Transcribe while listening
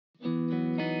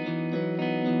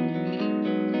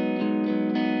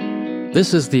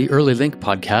This is the Early Link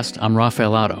podcast. I'm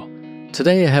Rafael Otto.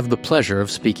 Today I have the pleasure of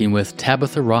speaking with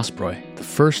Tabatha Rosproy, the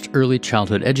first early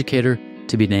childhood educator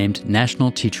to be named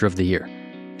National Teacher of the Year.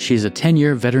 She's a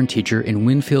 10-year veteran teacher in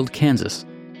Winfield, Kansas,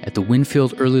 at the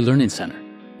Winfield Early Learning Center,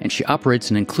 and she operates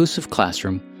an inclusive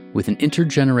classroom with an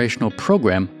intergenerational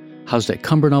program housed at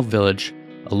Cumbernauld Village,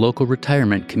 a local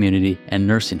retirement community and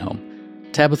nursing home.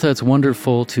 Tabatha, it's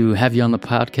wonderful to have you on the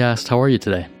podcast. How are you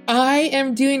today? I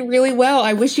am doing really well.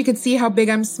 I wish you could see how big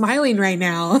I'm smiling right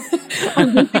now.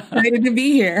 I'm really excited to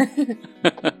be here.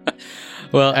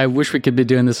 Well, I wish we could be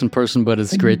doing this in person, but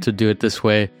it's great to do it this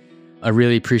way. I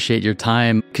really appreciate your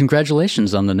time.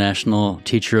 Congratulations on the National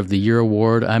Teacher of the Year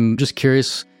award. I'm just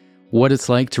curious what it's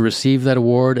like to receive that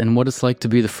award and what it's like to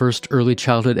be the first early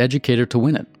childhood educator to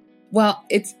win it. Well,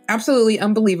 it's absolutely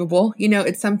unbelievable.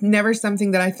 It's never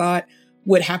something that I thought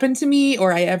would happen to me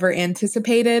or I ever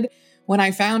anticipated. When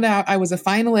I found out I was a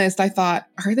finalist, I thought,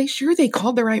 are they sure they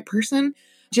called the right person?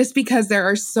 Just because there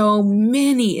are so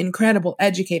many incredible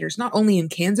educators, not only in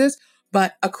Kansas,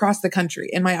 but across the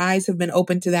country. And my eyes have been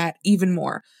open to that even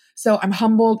more. So I'm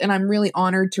humbled and I'm really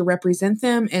honored to represent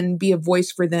them and be a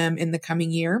voice for them in the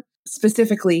coming year,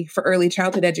 specifically for early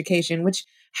childhood education, which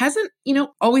hasn't,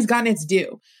 always gotten its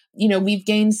due. We've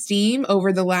gained steam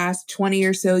over the last 20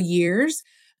 or so years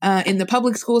in the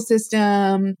public school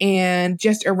system and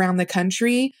just around the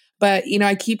country. But,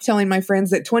 I keep telling my friends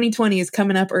that 2020 is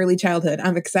coming up early childhood.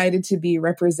 I'm excited to be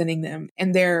representing them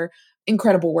and their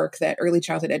incredible work that early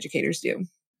childhood educators do.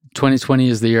 2020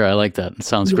 is the year. I like that. It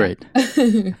sounds great.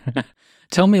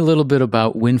 Tell me a little bit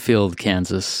about Winfield,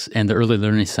 Kansas, and the Early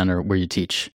Learning Center where you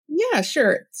teach. Yeah,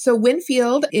 sure. So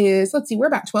Winfield is, we're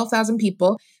about 12,000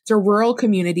 people. It's a rural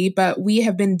community, but we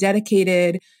have been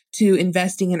dedicated to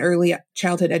investing in early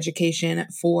childhood education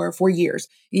for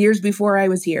years before I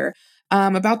was here.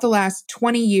 About the last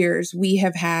 20 years, we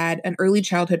have had an early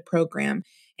childhood program.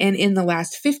 And in the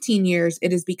last 15 years,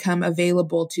 it has become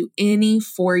available to any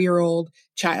 4-year-old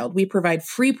child. We provide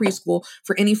free preschool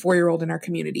for any 4-year-old in our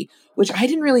community, which I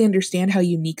didn't really understand how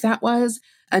unique that was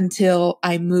until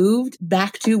I moved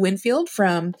back to Winfield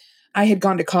I had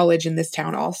gone to college in this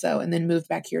town also, and then moved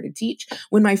back here to teach.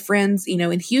 When my friends,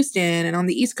 in Houston and on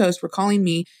the East Coast were calling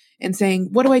me and saying,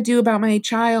 what do I do about my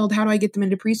child? How do I get them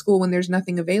into preschool when there's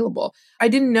nothing available? I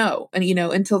didn't know, and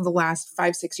until the last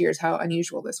 5-6 years, how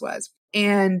unusual this was.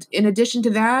 And in addition to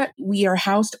that, we are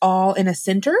housed all in a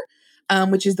center,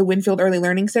 which is the Winfield Early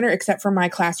Learning Center, except for my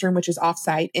classroom, which is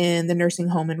offsite in the nursing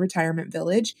home and retirement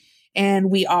village.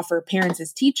 And we offer parents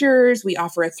as teachers. We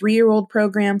offer a 3-year-old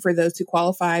program for those who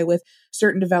qualify with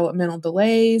certain developmental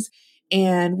delays.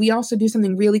 And we also do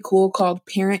something really cool called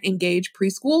Parent Engaged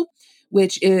Preschool,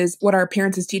 which is what our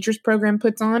Parents as Teachers program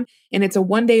puts on. And it's a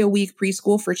 1-day-a-week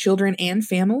preschool for children and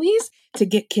families to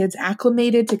get kids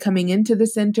acclimated to coming into the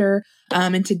center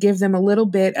and to give them a little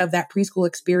bit of that preschool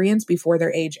experience before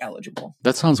they're age eligible.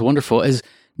 That sounds wonderful.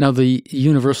 Now, the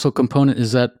universal component,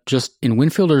 is that just in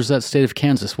Winfield or is that state of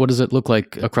Kansas? What does it look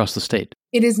like across the state?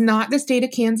 It is not the state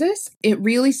of Kansas. It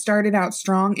really started out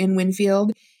strong in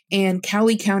Winfield, and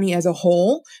Cowley County as a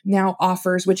whole now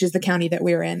offers, which is the county that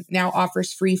we're in, now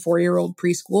offers free 4-year-old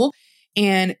preschool.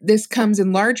 And this comes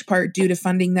in large part due to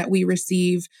funding that we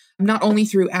receive not only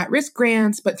through at-risk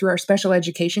grants, but through our special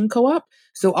education co-op.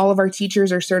 So all of our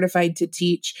teachers are certified to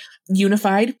teach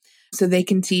unified, so they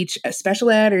can teach special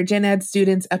ed or gen ed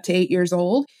students up to 8 years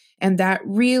old. And that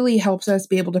really helps us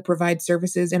be able to provide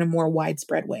services in a more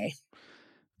widespread way.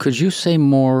 Could you say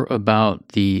more about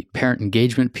the parent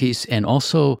engagement piece and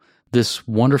also this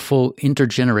wonderful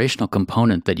intergenerational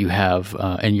component that you have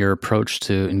in your approach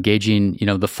to engaging,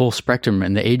 the full spectrum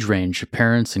and the age range of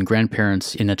parents and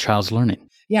grandparents in a child's learning?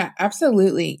 Yeah,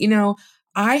 absolutely.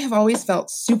 I have always felt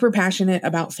super passionate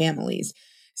about families.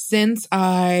 Since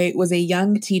I was a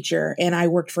young teacher and I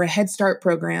worked for a Head Start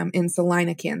program in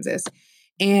Salina, Kansas,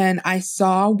 and I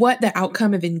saw what the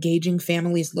outcome of engaging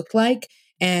families looked like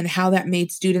and how that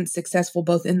made students successful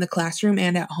both in the classroom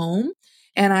and at home.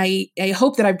 And I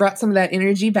hope that I brought some of that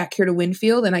energy back here to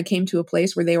Winfield, and I came to a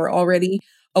place where they were already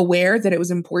aware that it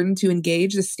was important to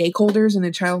engage the stakeholders in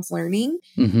a child's learning.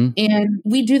 Mm-hmm. And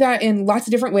we do that in lots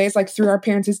of different ways, like through our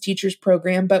Parents as Teachers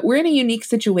program, but we're in a unique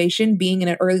situation being in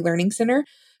an early learning center.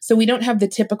 So we don't have the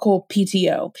typical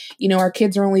PTO. Our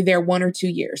kids are only there 1 or 2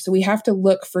 years. So we have to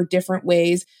look for different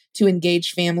ways to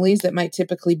engage families that might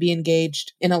typically be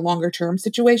engaged in a longer term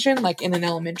situation, like in an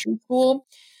elementary school.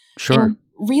 Sure. And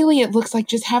really, it looks like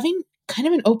just having kind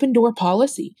of an open door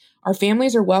policy. Our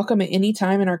families are welcome at any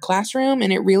time in our classroom,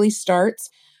 and it really starts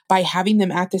by having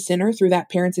them at the center through that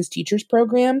Parents as Teachers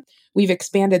program. We've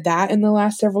expanded that in the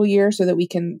last several years so that we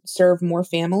can serve more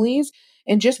families.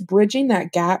 And just bridging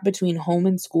that gap between home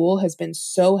and school has been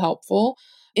so helpful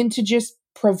into just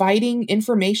providing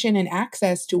information and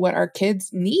access to what our kids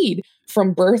need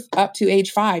from birth up to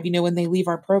age 5, when they leave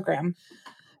our program.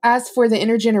 As for the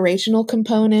intergenerational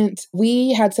component,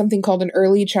 we had something called an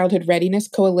Early Childhood Readiness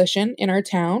Coalition in our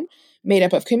town, made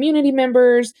up of community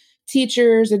members,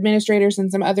 teachers, administrators,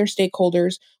 and some other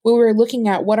stakeholders, where we were looking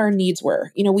at what our needs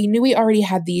were. We knew we already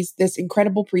had this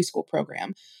incredible preschool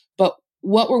program, but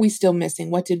what were we still missing?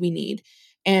 What did we need?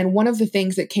 And one of the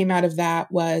things that came out of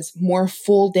that was more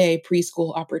full day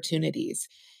preschool opportunities.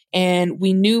 And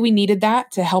we knew we needed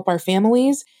that to help our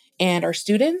families and our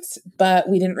students, but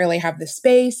we didn't really have the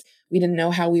space. We didn't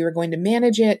know how we were going to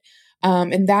manage it.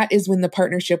 And that is when the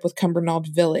partnership with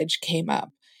Cumbernauld Village came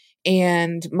up.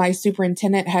 And my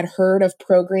superintendent had heard of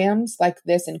programs like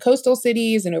this in coastal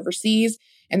cities and overseas.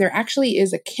 And there actually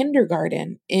is a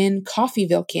kindergarten in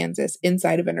Coffeyville, Kansas,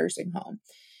 inside of a nursing home.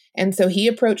 And so he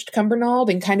approached Cumbernauld,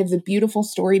 and kind of the beautiful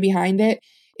story behind it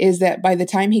is that by the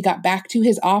time he got back to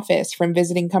his office from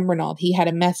visiting Cumbernauld, he had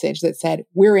a message that said,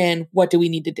 "We're in. What do we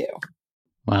need to do?"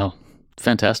 Wow.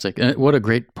 Fantastic. And what a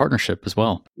great partnership as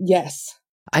well. Yes.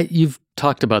 You've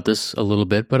talked about this a little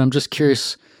bit, but I'm just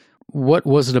curious, what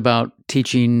was it about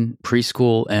teaching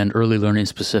preschool and early learning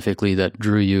specifically that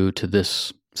drew you to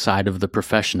this side of the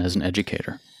profession as an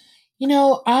educator?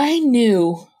 I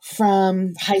knew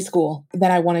from high school that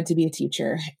I wanted to be a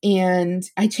teacher, and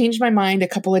I changed my mind a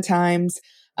couple of times.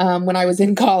 When I was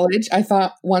in college, I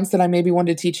thought once that I maybe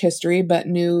wanted to teach history, but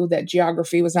knew that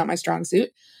geography was not my strong suit.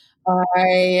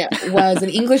 I was an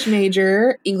English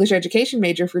education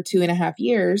major for 2.5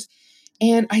 years.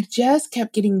 And I just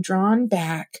kept getting drawn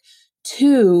back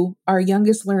to our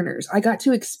youngest learners. I got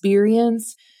to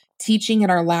experience teaching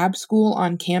at our lab school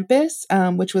on campus,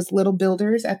 which was Little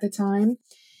Builders at the time.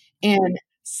 And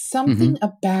something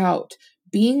about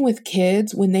being with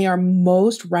kids when they are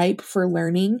most ripe for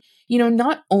learning,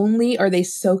 not only are they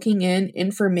soaking in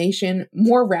information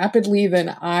more rapidly than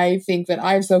I think that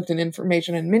I've soaked in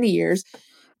information in many years,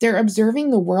 they're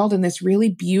observing the world in this really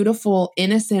beautiful,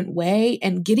 innocent way,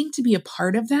 and getting to be a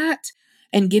part of that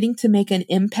and getting to make an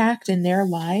impact in their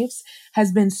lives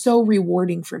has been so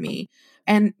rewarding for me.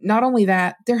 And not only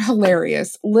that, they're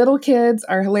hilarious. Little kids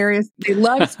are hilarious. They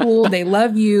love school. They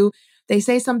love you. They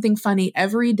say something funny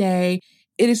every day.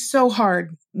 It is so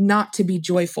hard not to be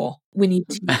joyful when you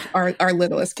teach our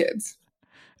littlest kids.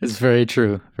 It's very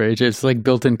true. Very true. It's like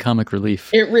built-in comic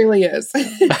relief. It really is.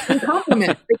 They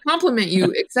compliment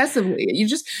you excessively. You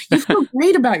feel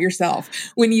great about yourself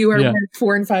when you are with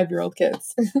 4 and 5-year-old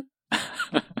kids.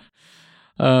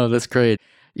 Oh, that's great.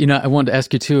 I wanted to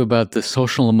ask you too about the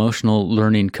social emotional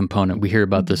learning component. We hear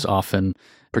about this often,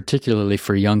 particularly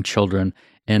for young children.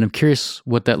 And I'm curious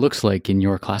what that looks like in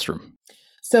your classroom.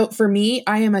 So for me,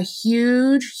 I am a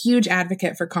huge, huge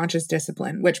advocate for conscious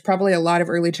discipline, which probably a lot of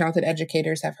early childhood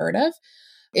educators have heard of.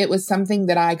 It was something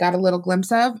that I got a little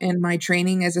glimpse of in my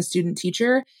training as a student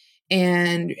teacher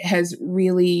and has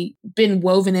really been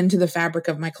woven into the fabric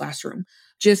of my classroom.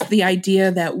 Just the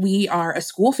idea that we are a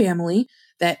school family,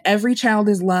 that every child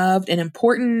is loved and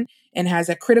important and has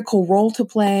a critical role to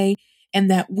play, and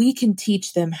that we can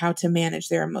teach them how to manage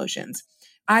their emotions.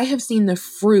 I have seen the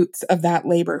fruits of that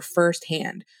labor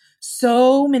firsthand.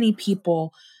 So many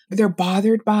people, they're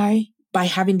bothered by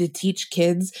having to teach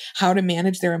kids how to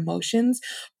manage their emotions.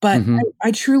 But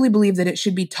I truly believe that it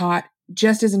should be taught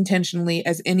just as intentionally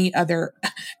as any other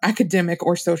academic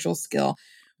or social skill.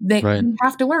 They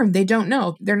have to learn. They don't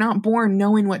know. They're not born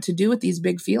knowing what to do with these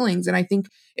big feelings. And I think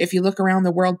if you look around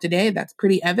the world today, that's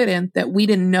pretty evident that we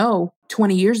didn't know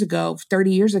 20 years ago,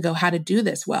 30 years ago, how to do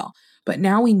this well. But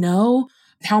now we know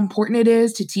how important it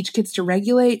is to teach kids to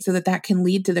regulate so that that can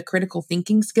lead to the critical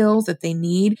thinking skills that they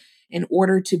need in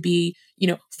order to be,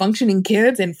 functioning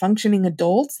kids and functioning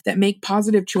adults that make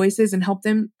positive choices and help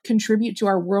them contribute to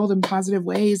our world in positive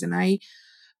ways. And I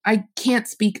can't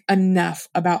speak enough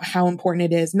about how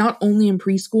important it is, not only in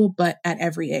preschool, but at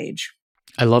every age.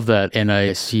 I love that. And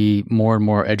I see more and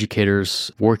more educators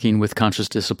working with conscious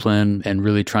discipline and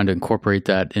really trying to incorporate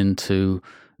that into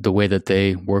the way that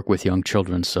they work with young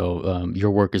children. So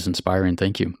your work is inspiring.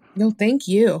 Thank you. No, thank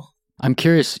you. I'm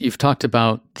curious, you've talked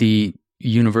about the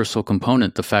universal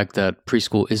component, the fact that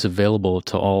preschool is available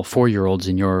to all 4-year-olds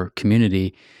in your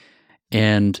community.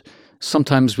 And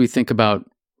sometimes we think about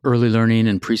early learning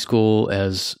and preschool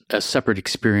as a separate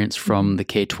experience from the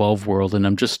K-12 world. And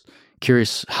I'm just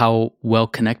curious how well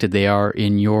connected they are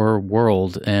in your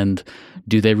world. And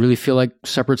do they really feel like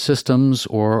separate systems,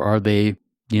 or are they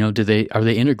Are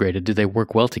they integrated? Do they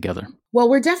work well together? Well,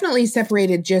 we're definitely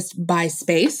separated just by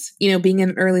space, being in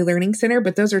an early learning center,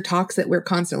 but those are talks that we're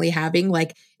constantly having.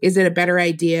 Like, is it a better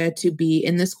idea to be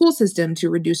in the school system to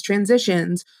reduce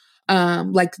transitions?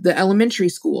 Like the elementary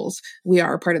schools, we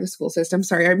are a part of the school system.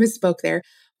 Sorry, I misspoke there.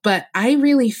 But I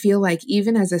really feel like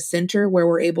even as a center where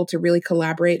we're able to really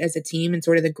collaborate as a team and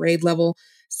sort of the grade level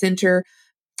center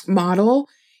model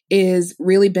is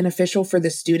really beneficial for the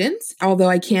students, although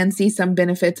I can see some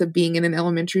benefits of being in an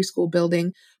elementary school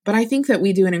building. But I think that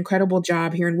we do an incredible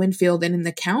job here in Winfield and in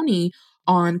the county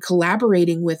on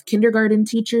collaborating with kindergarten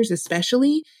teachers,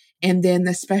 especially, and then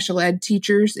the special ed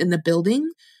teachers in the building.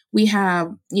 We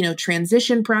have,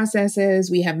 transition processes.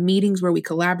 We have meetings where we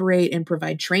collaborate and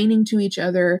provide training to each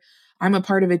other. I'm a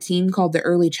part of a team called the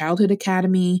Early Childhood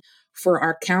Academy for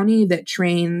our county that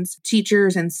trains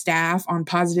teachers and staff on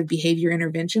positive behavior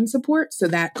intervention support. So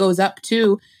that goes up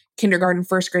to kindergarten,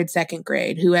 first grade, second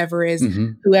grade, whoever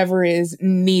is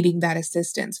needing that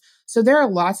assistance. So there are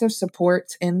lots of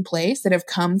supports in place that have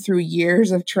come through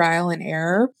years of trial and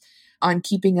error on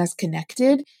keeping us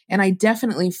connected. And I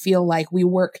definitely feel like we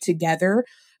work together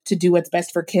to do what's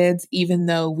best for kids, even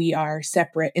though we are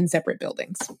in separate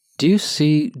buildings. Do you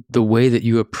see the way that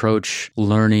you approach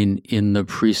learning in the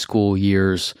preschool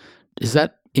years, is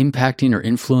that impacting or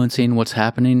influencing what's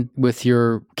happening with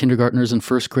your kindergartners and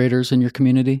first graders in your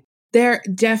community? They're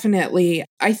definitely,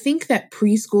 I think that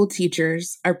preschool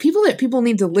teachers are people that people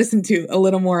need to listen to a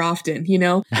little more often,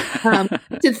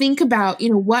 to think about,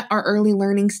 what our early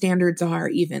learning standards are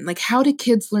even, like how do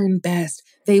kids learn best?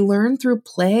 They learn through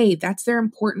play. That's their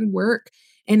important work.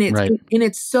 And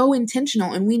it's so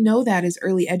intentional. And we know that as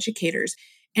early educators.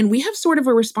 And we have sort of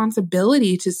a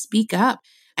responsibility to speak up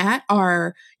at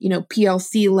our,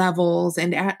 PLC levels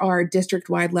and at our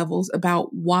district-wide levels about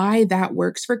why that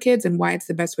works for kids and why it's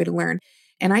the best way to learn.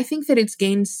 And I think that it's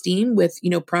gained steam with,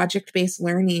 project-based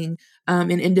learning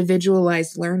and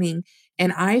individualized learning.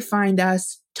 And I find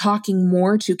us talking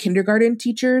more to kindergarten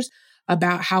teachers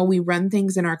about how we run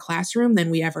things in our classroom than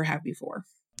we ever have before.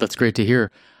 That's great to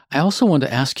hear. I also want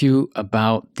to ask you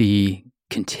about the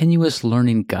continuous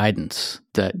learning guidance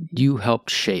that you helped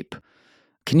shape.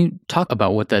 Can you talk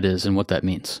about what that is and what that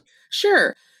means?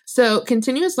 Sure. So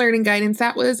continuous learning guidance,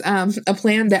 that was a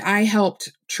plan that I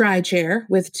helped chair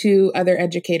with two other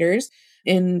educators.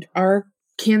 And our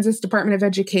Kansas Department of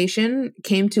Education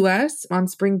came to us on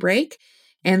spring break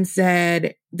and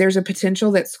said, there's a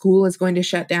potential that school is going to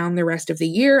shut down the rest of the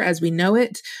year as we know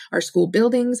it, our school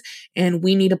buildings, and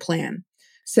we need a plan.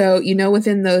 So,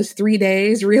 within those 3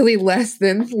 days, really less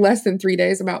than 3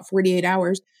 days, about 48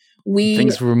 hours,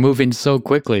 things were moving so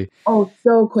quickly. Oh,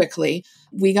 so quickly.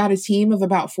 We got a team of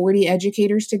about 40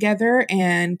 educators together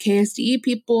and KSDE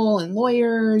people and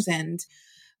lawyers and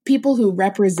people who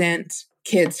represent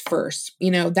kids first.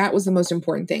 That was the most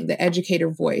important thing, the educator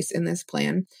voice in this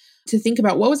plan, to think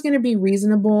about what was going to be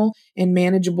reasonable and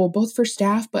manageable, both for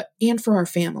staff, and for our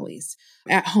families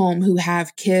at home who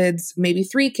have kids, maybe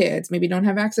 3 kids, maybe don't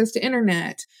have access to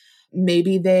internet.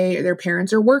 Maybe their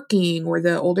parents are working or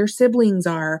the older siblings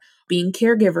are being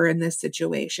caregiver in this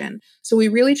situation. So we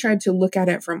really tried to look at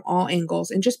it from all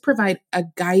angles and just provide a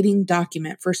guiding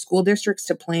document for school districts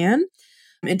to plan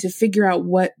and to figure out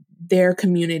what their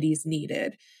communities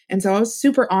needed. And so I was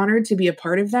super honored to be a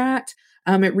part of that.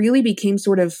 It really became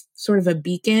sort of a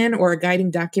beacon or a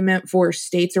guiding document for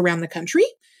states around the country.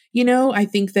 I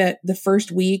think that the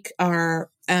first week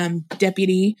our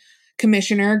deputy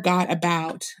commissioner got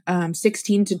about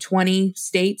 16 to 20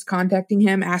 states contacting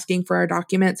him, asking for our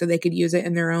document so they could use it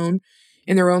in their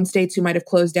own states who might have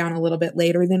closed down a little bit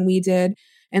later than we did.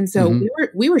 And so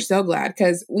we were so glad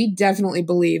because we definitely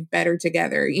believe better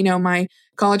together. My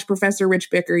college professor, Rich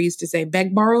Bicker, used to say,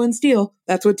 beg, borrow, and steal.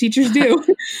 That's what teachers do.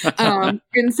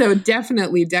 And so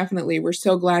definitely, we're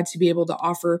so glad to be able to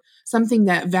offer something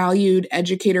that valued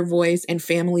educator voice and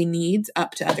family needs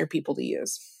up to other people to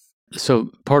use.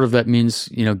 So part of that means,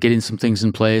 getting some things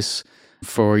in place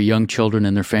for young children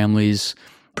and their families,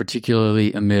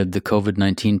 particularly amid the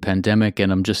COVID-19 pandemic.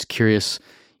 And I'm just curious,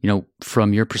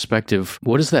 from your perspective,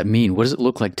 what does that mean? What does it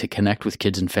look like to connect with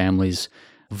kids and families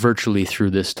virtually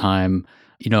through this time?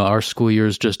 Our school year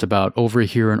is just about over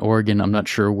here in Oregon. I'm not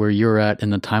sure where you're at in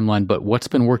the timeline, but what's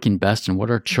been working best and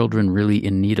what are children really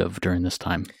in need of during this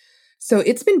time? So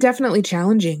it's been definitely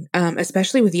challenging,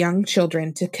 especially with young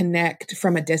children, to connect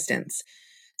from a distance.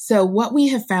 So what we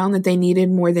have found that they needed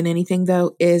more than anything,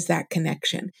 though, is that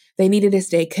connection. They needed to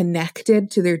stay connected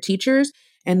to their teachers.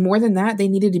 And more than that, they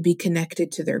needed to be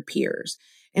connected to their peers.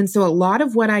 And so a lot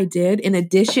of what I did, in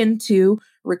addition to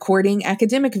recording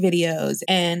academic videos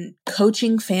and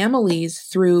coaching families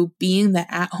through being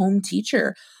the at-home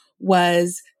teacher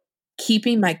was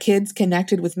keeping my kids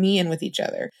connected with me and with each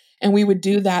other. And we would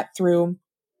do that through,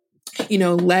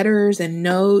 letters and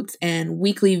notes and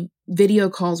weekly video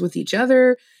calls with each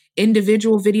other,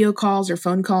 individual video calls or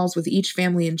phone calls with each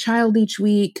family and child each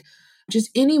week, just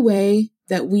any way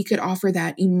that we could offer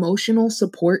that emotional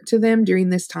support to them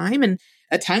during this time. And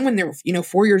a time when they're,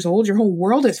 4 years old, your whole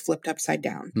world is flipped upside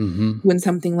down when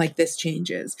something like this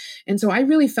changes. And so I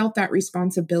really felt that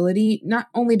responsibility, not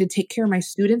only to take care of my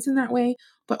students in that way,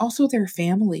 but also their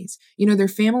families. Their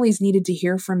families needed to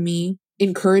hear from me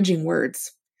encouraging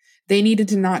words. They needed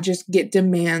to not just get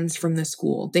demands from the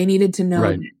school. They needed to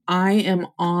know, I am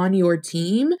on your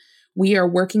team. We are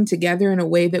working together in a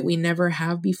way that we never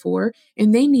have before.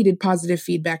 And they needed positive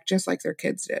feedback just like their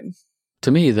kids did.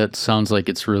 To me, that sounds like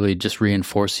it's really just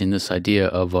reinforcing this idea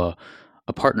of a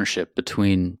partnership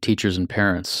between teachers and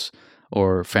parents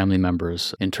or family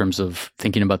members in terms of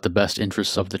thinking about the best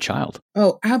interests of the child.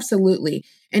 Oh, absolutely.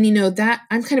 And that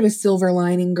I'm kind of a silver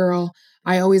lining girl.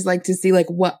 I always like to see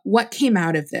what came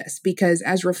out of this, because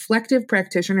as reflective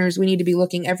practitioners, we need to be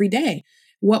looking every day.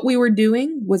 What we were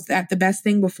doing, was that the best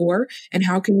thing before? And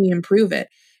how can we improve it?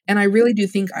 And I really do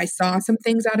think I saw some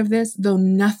things out of this, though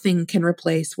nothing can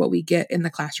replace what we get in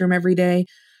the classroom every day.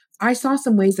 I saw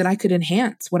some ways that I could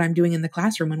enhance what I'm doing in the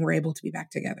classroom when we're able to be back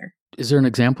together. Is there an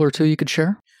example or two you could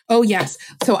share? Oh, yes.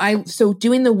 So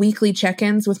doing the weekly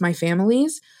check-ins with my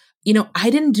families,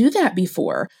 I didn't do that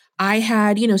before. I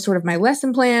had, sort of my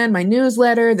lesson plan, my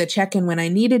newsletter, the check-in when I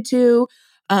needed to.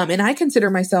 And I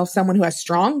consider myself someone who has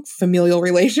strong familial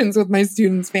relations with my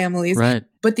students' families. Right.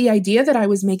 But the idea that I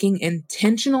was making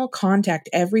intentional contact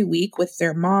every week with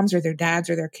their moms or their dads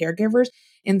or their caregivers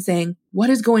and saying, what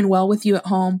is going well with you at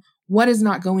home? What is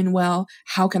not going well?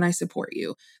 How can I support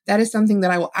you? That is something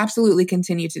that I will absolutely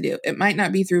continue to do. It might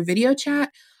not be through video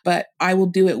chat, but I will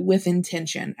do it with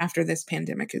intention after this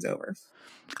pandemic is over.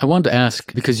 I wanted to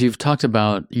ask, because you've talked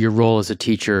about your role as a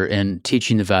teacher and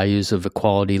teaching the values of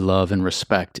equality, love, and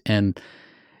respect. And,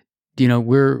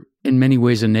 we're in many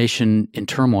ways a nation in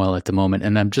turmoil at the moment.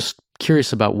 And I'm just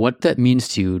curious about what that means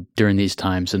to you during these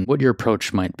times and what your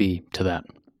approach might be to that.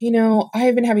 I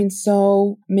have been having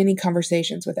so many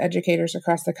conversations with educators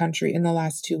across the country in the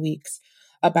last 2 weeks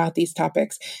about these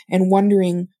topics and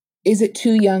wondering, is it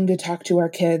too young to talk to our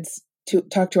kids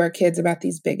about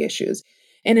these big issues?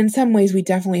 And in some ways, we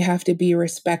definitely have to be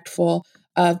respectful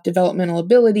of developmental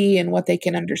ability and what they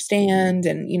can understand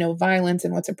and, violence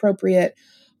and what's appropriate.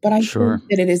 But I think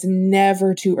that it is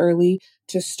never too early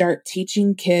to start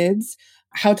teaching kids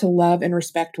how to love and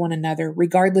respect one another,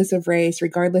 regardless of race,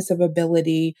 regardless of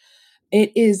ability.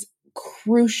 It is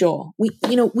crucial.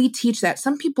 We teach that.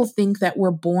 Some people think that we're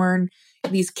born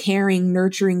these caring,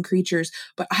 nurturing creatures,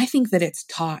 but I think that it's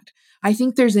taught. I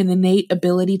think there's an innate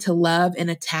ability to love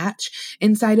and attach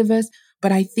inside of us,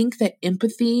 but I think that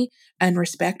empathy and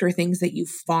respect are things that you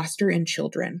foster in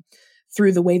children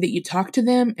through the way that you talk to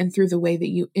them and through the way that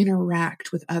you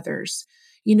interact with others.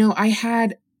 I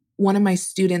had one of my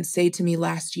students say to me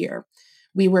last year,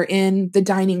 we were in the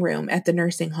dining room at the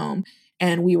nursing home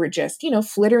and we were just,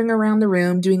 flittering around the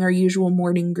room, doing our usual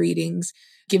morning greetings,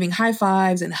 giving high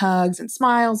fives and hugs and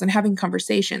smiles and having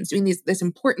conversations, doing this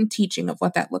important teaching of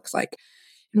what that looks like.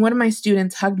 And one of my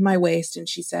students hugged my waist and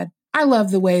she said, I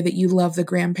love the way that you love the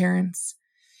grandparents.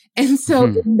 And so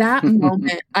in that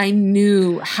moment, I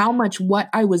knew how much what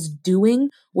I was doing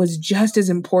was just as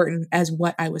important as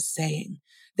what I was saying.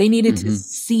 They needed to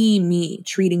see me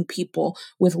treating people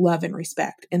with love and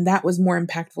respect. And that was more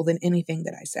impactful than anything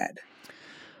that I said.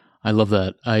 I love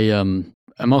that.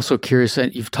 I'm also curious,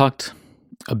 you've talked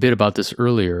a bit about this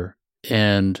earlier,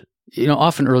 and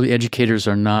often early educators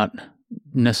are not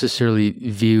necessarily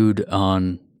viewed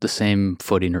on the same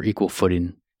footing or equal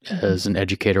footing as an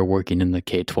educator working in the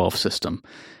K-12 system.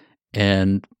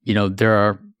 And, there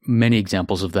are many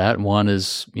examples of that. One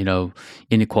is,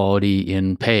 inequality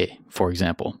in pay, for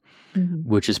example,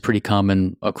 which is pretty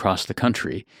common across the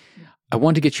country. I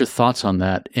want to get your thoughts on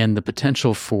that and the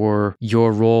potential for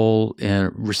your role in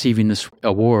receiving this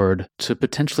award to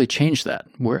potentially change that.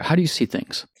 How do you see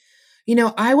things?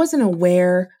 I wasn't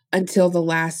aware until the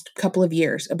last couple of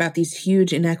years about these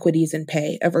huge inequities in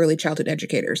pay of early childhood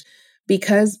educators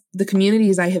because the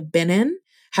communities I have been in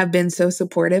have been so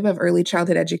supportive of early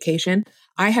childhood education.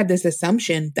 I had this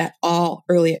assumption that all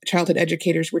early childhood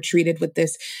educators were treated with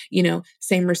this,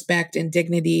 same respect and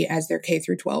dignity as their K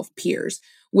through 12 peers,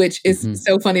 which is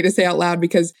so funny to say out loud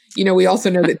because, we also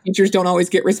know that teachers don't always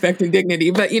get respect and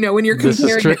dignity, but, when you're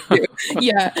comparing it to,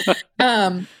 yeah.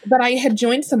 But I had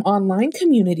joined some online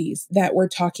communities that were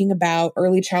talking about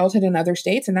early childhood in other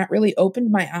states, and that really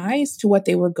opened my eyes to what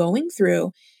they were going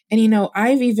through. And,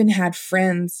 I've even had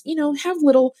friends, have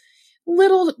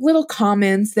little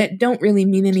comments that don't really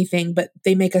mean anything, but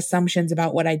they make assumptions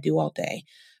about what I do all day.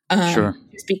 Sure.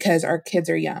 Just because our kids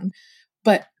are young.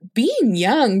 But being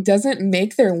young doesn't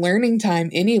make their learning time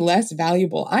any less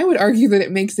valuable. I would argue that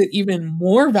it makes it even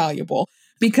more valuable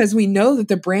because we know that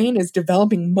the brain is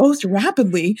developing most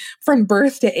rapidly from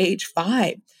birth to age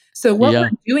 5. So what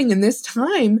we're doing in this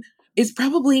time is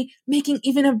probably making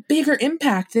even a bigger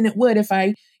impact than it would if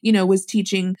I, was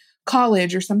teaching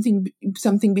college or something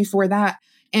before that.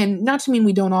 And not to mean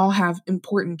we don't all have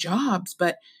important jobs,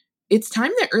 but it's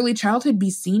time that early childhood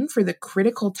be seen for the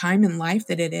critical time in life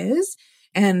that it is,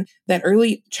 and that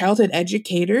early childhood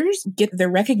educators get the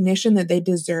recognition that they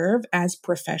deserve as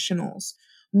professionals.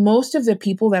 Most of the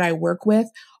people that I work with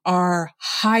are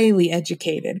highly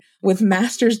educated with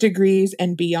master's degrees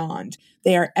and beyond.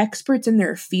 They are experts in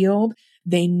their field.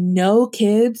 They know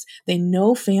kids, they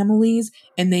know families,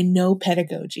 and they know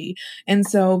pedagogy. And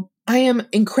so I am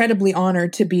incredibly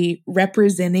honored to be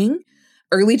representing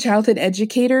early childhood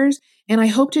educators, and I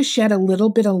hope to shed a little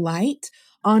bit of light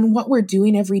on what we're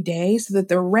doing every day so that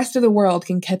the rest of the world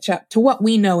can catch up to what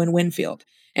we know in Winfield.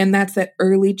 And that's that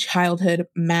early childhood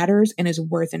matters and is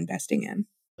worth investing in.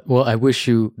 Well, I wish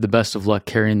you the best of luck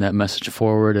carrying that message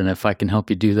forward. And if I can help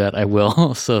you do that, I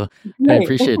will. So I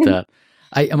appreciate that.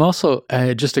 I'm also,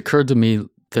 it just occurred to me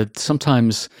that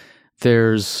sometimes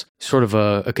there's sort of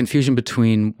a confusion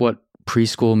between what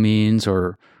preschool means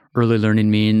or early learning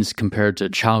means compared to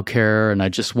childcare. And I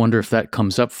just wonder if that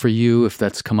comes up for you, if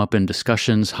that's come up in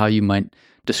discussions, how you might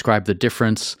describe the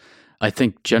difference. I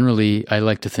think generally I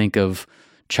like to think of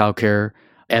childcare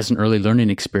as an early learning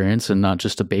experience and not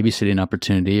just a babysitting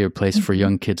opportunity or place for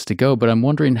young kids to go. But I'm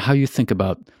wondering how you think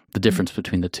about the difference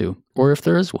between the two, or if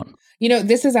there is one.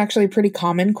 This is actually a pretty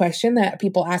common question that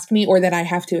people ask me or that I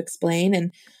have to explain.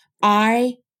 And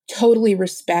I totally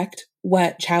respect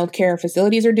what childcare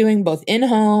facilities are doing, both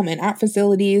in-home and at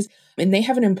facilities. And they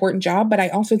have an important job, but I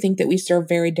also think that we serve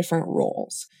very different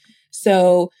roles.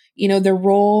 So, the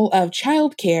role of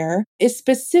childcare is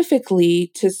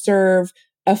specifically to serve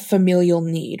a familial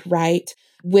need, right?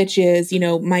 Which is,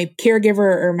 my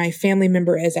caregiver or my family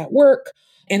member is at work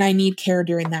and I need care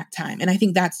during that time. And I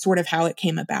think that's sort of how it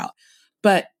came about.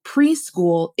 But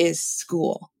preschool is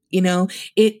school.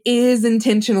 It is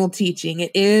intentional teaching.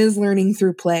 It is learning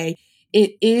through play.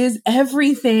 It is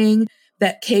everything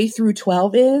that K through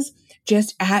 12 is,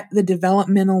 just at the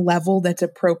developmental level that's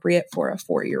appropriate for a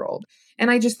 4-year-old. And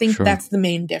I just think that's the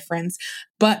main difference.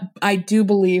 But I do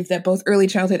believe that both early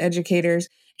childhood educators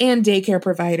and daycare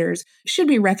providers should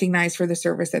be recognized for the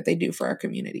service that they do for our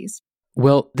communities.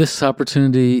 Well, this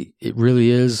opportunity, it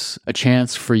really is a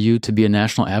chance for you to be a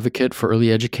national advocate for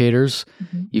early educators.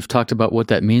 Mm-hmm. You've talked about what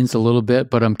that means a little bit,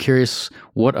 but I'm curious,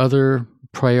 what other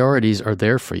priorities are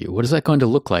there for you? What is that going to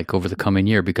look like over the coming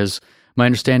year? Because my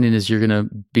understanding is you're going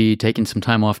to be taking some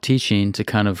time off teaching to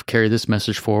kind of carry this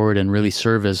message forward and really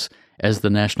serve as the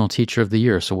National Teacher of the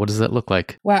Year. So what does that look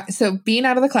like? Wow. So being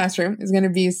out of the classroom is going to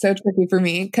be so tricky for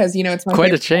me because, it's my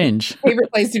quite a change.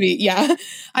 Favorite place to be. Yeah.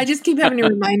 I just keep having to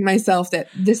remind myself that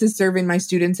this is serving my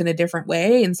students in a different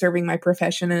way and serving my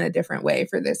profession in a different way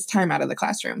for this time out of the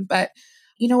classroom. But,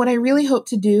 what I really hope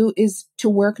to do is to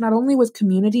work not only with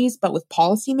communities, but with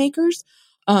policymakers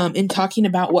in talking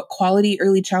about what quality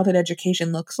early childhood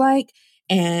education looks like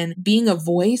and being a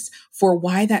voice for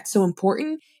why that's so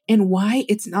important. And why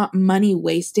it's not money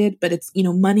wasted, but it's,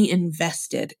 money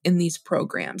invested in these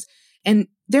programs. And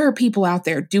there are people out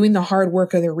there doing the hard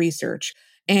work of the research.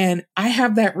 And I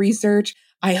have that research.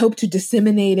 I hope to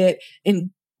disseminate it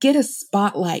and get a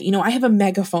spotlight. I have a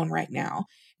megaphone right now.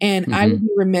 And I would be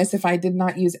remiss if I did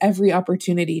not use every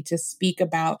opportunity to speak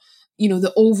about,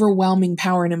 the overwhelming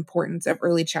power and importance of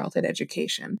early childhood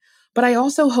education. But I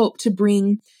also hope to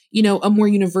bring a more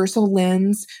universal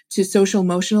lens to social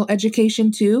emotional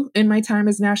education too. In my time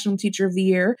as National Teacher of the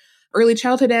Year, early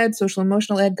childhood ed, social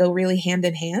emotional ed go really hand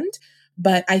in hand.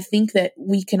 But I think that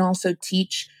we can also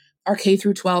teach our K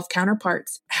through 12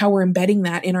 counterparts how we're embedding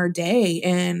that in our day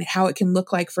and how it can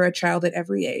look like for a child at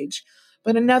every age.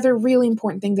 But another really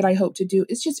important thing that I hope to do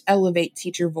is just elevate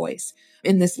teacher voice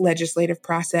in this legislative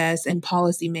process and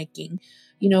policy making.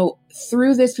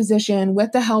 through this position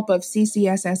with the help of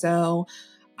CCSSO,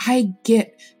 I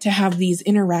get to have these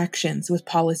interactions with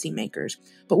policymakers.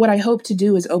 But what I hope to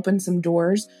do is open some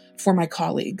doors for my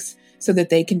colleagues so that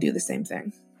they can do the same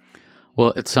thing.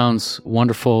 Well, it sounds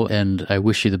wonderful, and I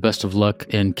wish you the best of luck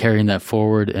in carrying that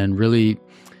forward and really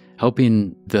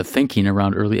helping the thinking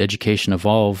around early education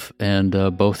evolve, and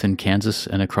both in Kansas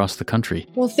and across the country.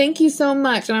 Well, thank you so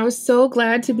much. And I was so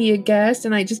glad to be a guest.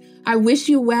 And I wish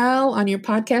you well on your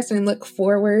podcast and look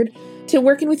forward to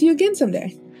working with you again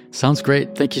someday. Sounds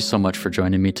great. Thank you so much for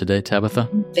joining me today, Tabatha.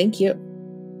 Thank you.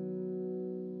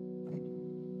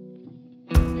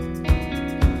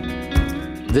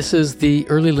 This is the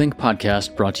Early Link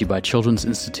podcast brought to you by Children's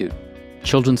Institute.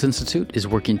 Children's Institute is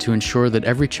working to ensure that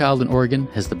every child in Oregon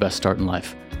has the best start in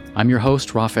life. I'm your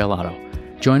host, Rafael Otto.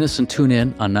 Join us and tune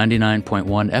in on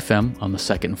 99.1 FM on the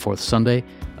second and fourth Sunday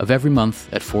of every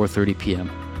month at 4:30 p.m.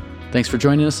 Thanks for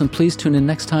joining us, and please tune in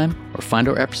next time or find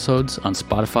our episodes on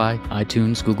Spotify,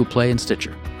 iTunes, Google Play, and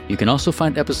Stitcher. You can also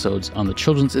find episodes on the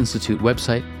Children's Institute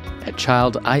website at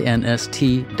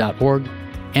childinst.org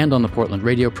and on the Portland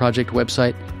Radio Project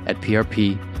website at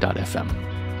prp.fm.